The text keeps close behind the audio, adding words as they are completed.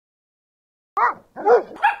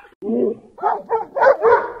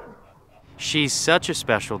She's such a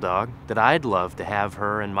special dog that I'd love to have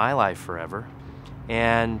her in my life forever,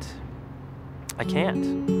 and I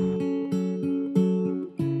can't.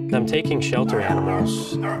 I'm taking shelter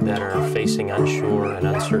animals that are facing unsure and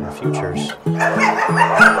uncertain futures,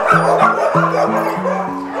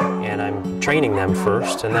 and I'm training them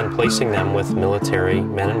first and then placing them with military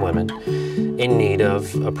men and women in need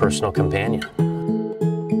of a personal companion.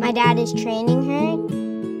 My dad is training her.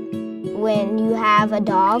 When you have a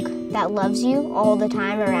dog that loves you all the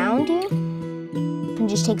time around you, it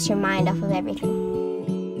just takes your mind off of everything.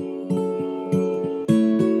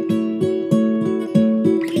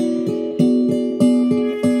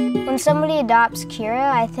 When somebody adopts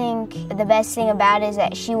Kira, I think the best thing about it is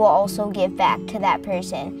that she will also give back to that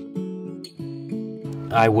person.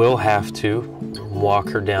 I will have to walk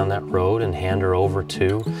her down that road and hand her over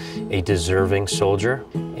to a deserving soldier,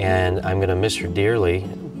 and I'm going to miss her dearly,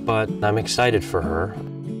 but I'm excited for her.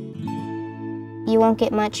 You won't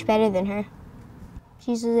get much better than her.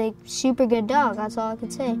 She's a super good dog, that's all I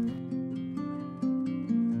could say.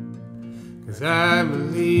 'Cause I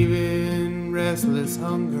believe in restless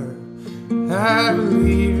hunger, I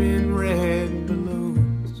believe in red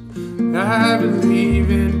balloons, I believe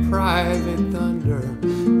in private thunder,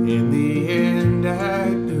 in the end I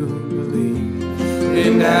do believe,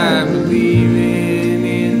 and I believe in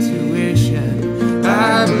intuition,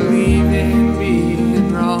 I believe in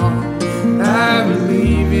being wrong, I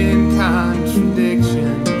believe in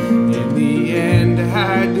contradiction, in the end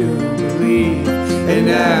I do believe, and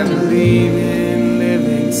I believe in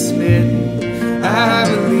living smitten, I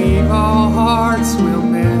believe all hearts will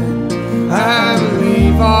mend, I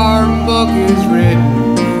believe our book is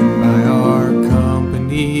written by our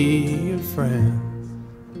company of friends.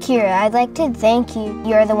 Kira, I'd like to thank you.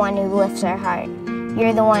 You're the one who lifts our heart.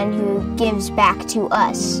 You're the one who gives back to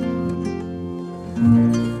us.